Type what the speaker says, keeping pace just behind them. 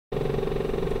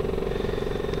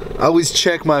I always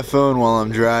check my phone while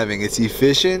I'm driving. It's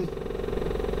efficient,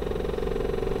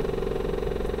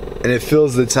 and it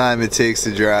fills the time it takes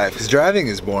to drive, because driving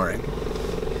is boring.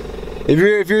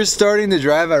 If you're starting to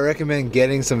drive, I recommend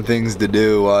getting some things to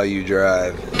do while you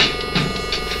drive.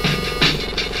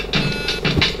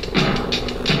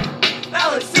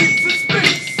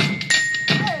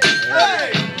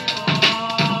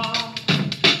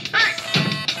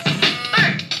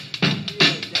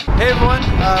 Hey everyone,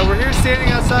 we're here standing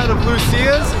outside of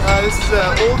Lucia's. This is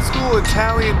an old school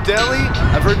Italian deli.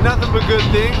 I've heard nothing but good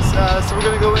things, so we're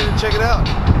gonna go in and check it out.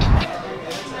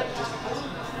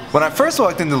 When I first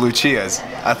walked into Lucia's,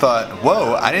 I thought,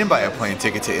 whoa, I didn't buy a plane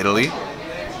ticket to Italy.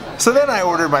 So then I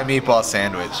ordered my meatball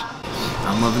sandwich.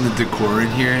 I'm loving the decor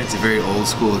in here. It's a very old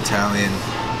school Italian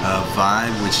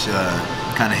vibe, which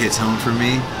kind of hits home for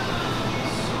me.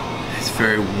 It's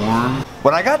very warm.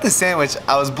 When I got the sandwich,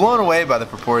 I was blown away by the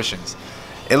proportions.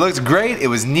 It looked great, it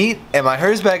was neat, and my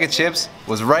Hers bag of chips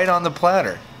was right on the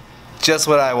platter. Just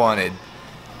what I wanted.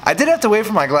 I did have to wait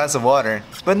for my glass of water,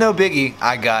 but no biggie,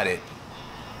 I got it.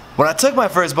 When I took my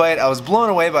first bite, I was blown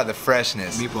away by the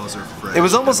freshness. Meatballs are fresh. It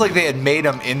was almost like they had made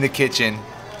them in the kitchen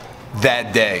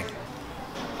that day.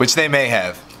 Which they may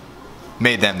have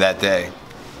made them that day.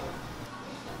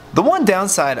 The one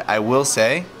downside I will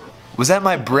say was that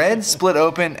my bread split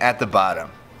open at the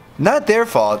bottom. Not their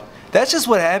fault, that's just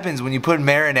what happens when you put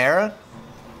marinara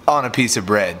on a piece of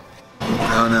bread.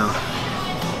 Oh no.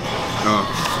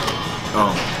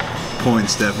 Oh,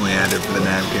 points definitely added for the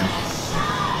napkin.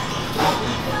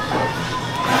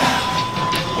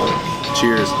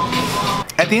 Cheers.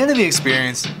 At the end of the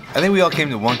experience, I think we all came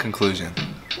to one conclusion.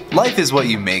 Life is what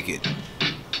you make it.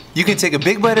 You can take a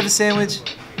big bite of a sandwich,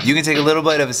 you can take a little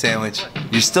bite of a sandwich,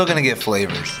 you're still gonna get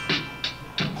flavors.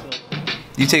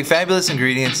 You take fabulous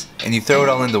ingredients and you throw it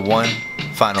all into one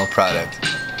final product.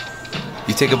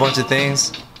 You take a bunch of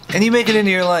things and you make it into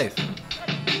your life.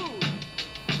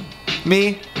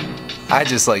 Me, I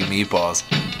just like meatballs.